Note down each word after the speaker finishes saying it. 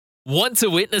Want to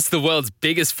witness the world's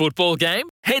biggest football game?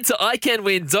 Head to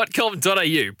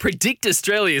iCanWin.com.au, predict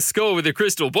Australia's score with a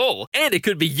crystal ball, and it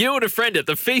could be you and a friend at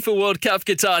the FIFA World Cup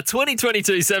Qatar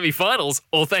 2022 semi-finals,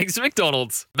 all thanks to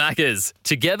McDonald's. Maccas,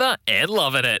 together and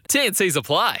loving it. TNCs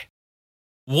apply.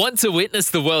 Want to witness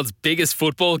the world's biggest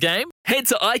football game? Head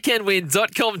to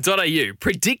iCanWin.com.au,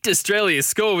 predict Australia's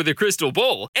score with a crystal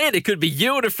ball, and it could be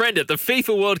you and a friend at the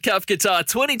FIFA World Cup Qatar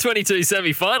 2022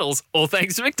 semi-finals, all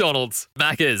thanks to McDonald's.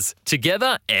 Maccas,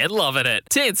 together and loving it.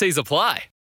 TNCs apply.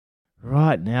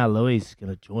 Right now, Louis is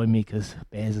going to join me because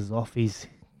Baz is off. He's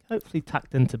hopefully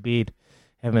tucked into bed,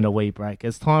 having a wee break.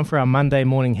 It's time for our Monday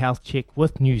morning health check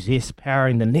with New Zest,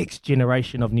 powering the next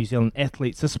generation of New Zealand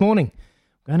athletes. This morning,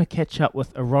 we're going to catch up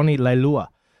with Ironi Leilua,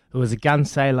 who is a gun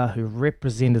sailor who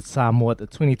represented Samoa at the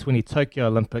 2020 Tokyo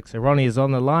Olympics. Ironi is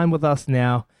on the line with us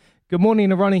now. Good morning,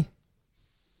 Ironi.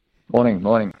 Morning.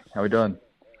 How are we doing?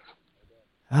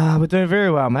 We're doing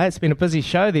very well, mate. It's been a busy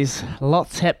show. There's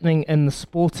lots happening in the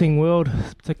sporting world,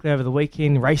 particularly over the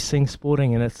weekend, racing,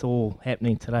 sporting, and it's all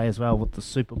happening today as well with the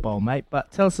Super Bowl, mate. But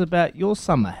tell us about your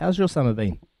summer. How's your summer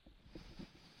been?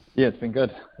 Yeah, it's been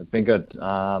good. It's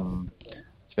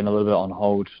been a little bit on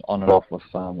hold, on and off with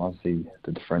obviously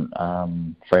the different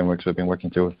frameworks we've been working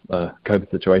through with the COVID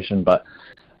situation, but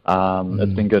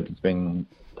it's been good. It's been,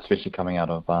 especially coming out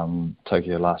of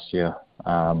Tokyo last year,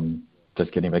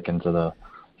 just getting back into the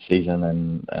season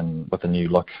and with a new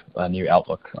look, a new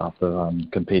outlook after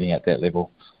competing at that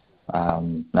level.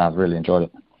 I've really enjoyed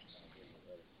it.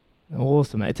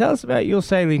 Awesome, mate. Tell us about your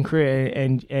sailing career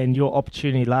and your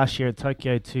opportunity last year at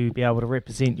Tokyo to be able to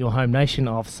represent your home nation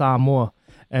of Samoa,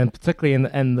 and particularly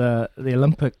in the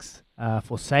Olympics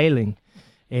for sailing.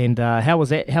 And how was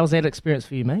that experience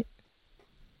for you, mate?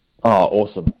 Oh,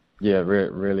 awesome. Yeah,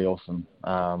 really awesome.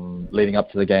 Leading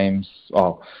up to the games,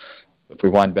 if we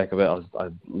wind back a bit, I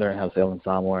learned how to sail in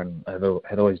Samoa, and I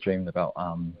had always dreamed about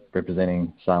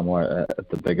representing Samoa at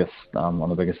the biggest, on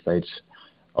the biggest stage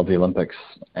of the Olympics.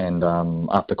 And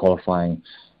after qualifying,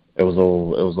 it was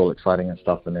all exciting and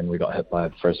stuff, and then we got hit by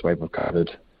the first wave of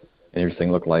COVID.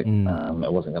 Everything looked like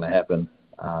it wasn't going to happen.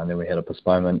 And then we had a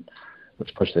postponement,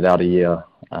 which pushed it out a year,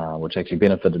 which actually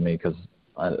benefited me because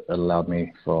it allowed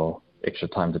me for extra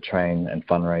time to train and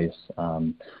fundraise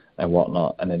and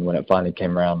whatnot. And then when it finally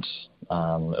came around, it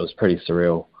was pretty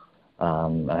surreal.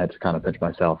 I had to kind of pinch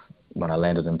myself when I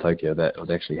landed in Tokyo that it was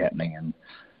actually happening.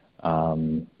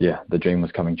 And the dream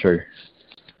was coming true.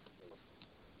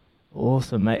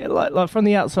 Awesome, mate. Like from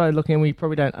the outside looking, we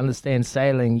probably don't understand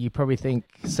sailing. You probably think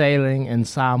sailing and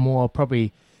Samoa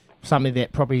probably something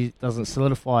that probably doesn't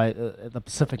solidify the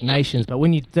Pacific nations. But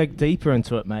when you dig deeper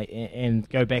into it, mate, and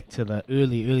go back to the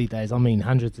early days, I mean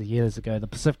hundreds of years ago, the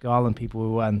Pacific Island people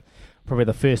were probably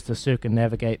the first to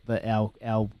circumnavigate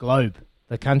our globe,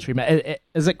 the country. Mate,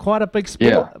 is it quite a big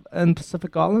sport in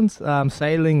Pacific Islands,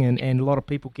 sailing, and a lot of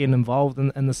people getting involved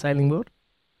in the sailing world?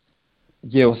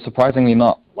 Yeah, well, surprisingly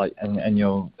not. And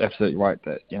you're absolutely right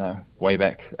that, way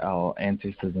back our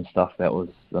ancestors and stuff, that was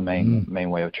the main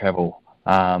way of travel.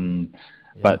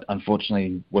 But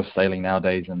unfortunately, with sailing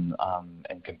nowadays and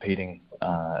competing,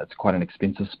 it's quite an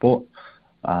expensive sport,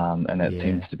 and that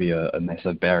seems to be a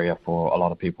massive barrier for a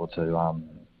lot of people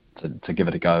to give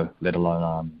it a go, let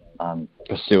alone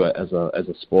pursue it as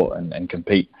a sport and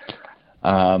compete.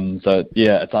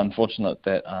 It's unfortunate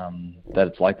that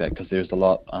it's like that, because there's a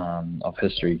lot of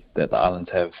history that the islands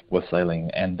have with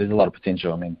sailing, and there's a lot of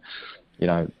potential. I mean,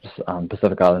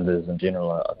 Pacific Islanders in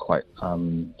general are quite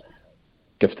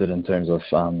gifted in terms of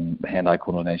hand-eye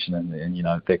coordination, and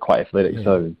they're quite athletic.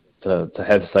 So to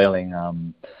have sailing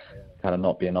kind of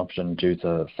not be an option due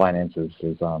to finances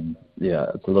is it's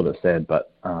a little bit sad.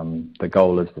 But the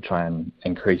goal is to try and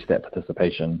increase that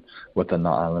participation within the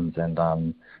islands, and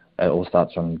it all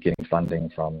starts from getting funding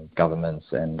from governments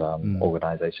and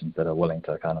organisations that are willing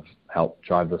to kind of help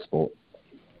drive the sport.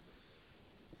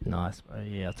 Nice, bro.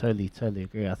 Yeah, I totally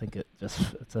agree. I think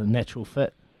it's a natural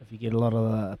fit. If you get a lot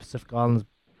of the Pacific Islands,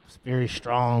 it's very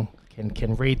strong,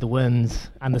 can read the winds,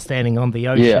 understanding on the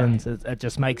oceans. It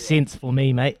just makes sense for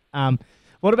me, mate.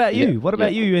 What about you? What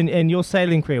about you and your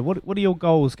sailing career? What are your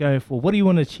goals going forward? What do you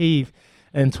want to achieve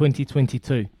in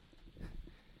 2022? So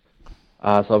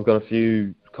I've got a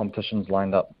few competitions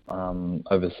lined up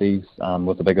overseas,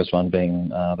 with the biggest one being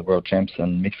the World Champs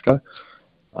in Mexico.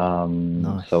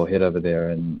 Nice. So I'll head over there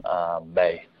in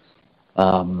May,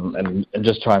 and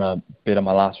just trying to better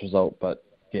my last result, but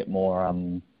get more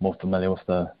familiar with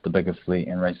the biggest fleet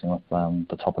and racing with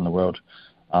the top in the world.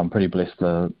 I'm pretty blessed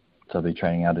to be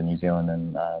training out in New Zealand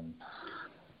and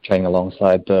training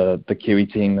alongside the Kiwi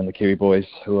team and the Kiwi boys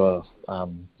who are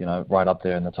right up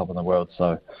there in the top of the world.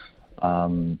 So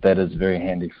that is very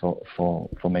handy for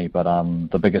me. But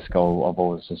the biggest goal of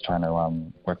all is just trying to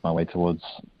work my way towards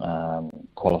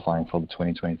qualifying for the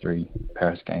 2023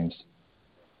 Paris Games.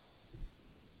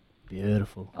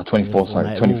 Beautiful. 24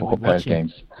 Paris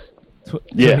Games.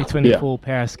 2024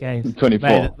 Paris Games. 24.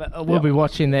 Mate, we'll be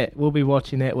watching that. We'll be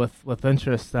watching that with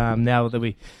interest. Now that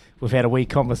we've had a wee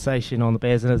conversation on the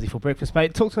Baz and Izzy for breakfast.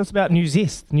 Mate, talk to us about New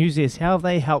Zest. New Zest, how have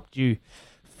they helped you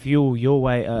fuel your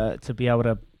way to be able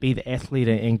to be the athlete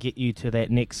and get you to that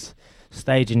next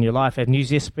stage in your life? Have New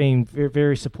Zest been very,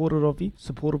 very supportive of you?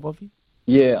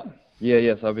 Yeah.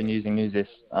 So I've been using New Zest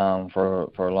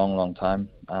for a long time,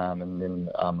 and then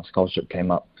a scholarship came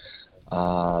up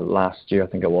last year. I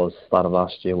think it was start of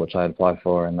last year, which I had applied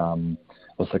for and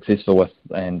was successful with,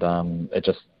 and it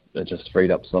just freed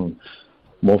up some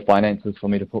more finances for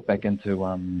me to put back into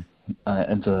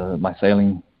my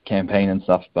sailing campaign and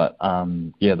stuff. But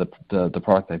the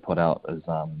product they put out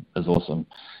is awesome.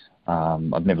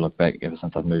 I've never looked back ever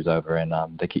since I've moved over,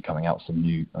 and they keep coming out with some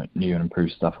new and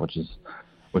improved stuff, which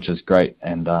is great.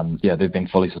 And they've been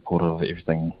fully supportive of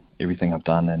everything I've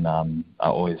done, and are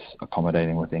always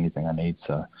accommodating with anything I need.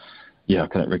 So I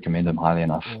couldn't recommend them highly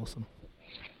enough. Awesome.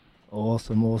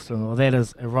 Well, that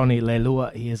is Ronnie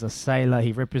Leilua. He is a sailor.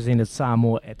 He represented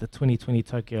Samoa at the 2020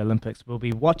 Tokyo Olympics. We'll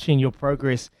be watching your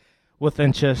progress with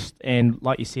interest, and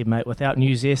like you said, mate, without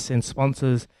New Zest and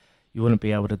sponsors, you wouldn't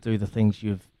be able to do the things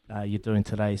you're doing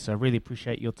today. So I really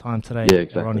appreciate your time today,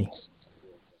 exactly. Ronnie.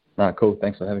 No, cool.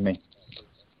 Thanks for having me.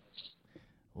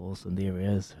 Awesome. There he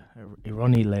is,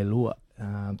 Ronnie Leilua.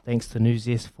 Thanks to New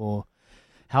Zest for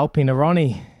helping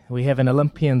Ronnie. We have an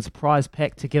Olympians prize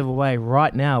pack to give away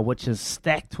right now, which is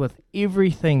stacked with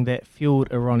everything that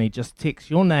fueled Ronnie. Just text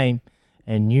your name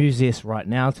and New Zest right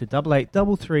now to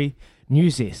 8833 New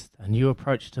Zest, a new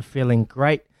approach to feeling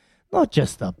great. Not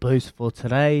just a boost for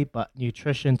today, but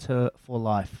nutrition for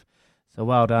life. So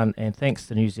well done, and thanks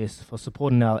to New Zest for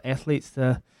supporting our athletes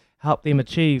to help them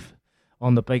achieve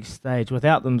on the big stage.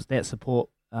 Without them, that support,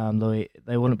 Louis,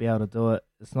 they wouldn't be able to do it.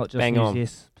 It's not just New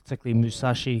Zest, particularly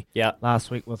Musashi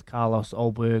last week with Carlos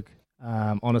Olberg.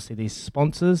 Honestly, these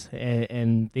sponsors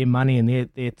and their money and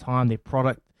their time, their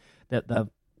product that they're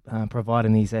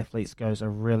providing these athletes goes a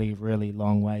really, really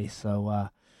long way. So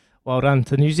well done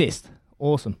to New Zest.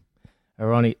 Awesome.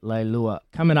 Ronnie Leilua.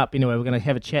 Coming up anyway, we're going to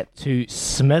have a chat to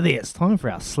Smithy. It's time for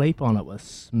our Sleep On It with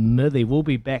Smithy. We'll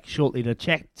be back shortly to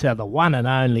chat to the one and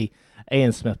only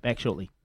Ian Smith. Back shortly.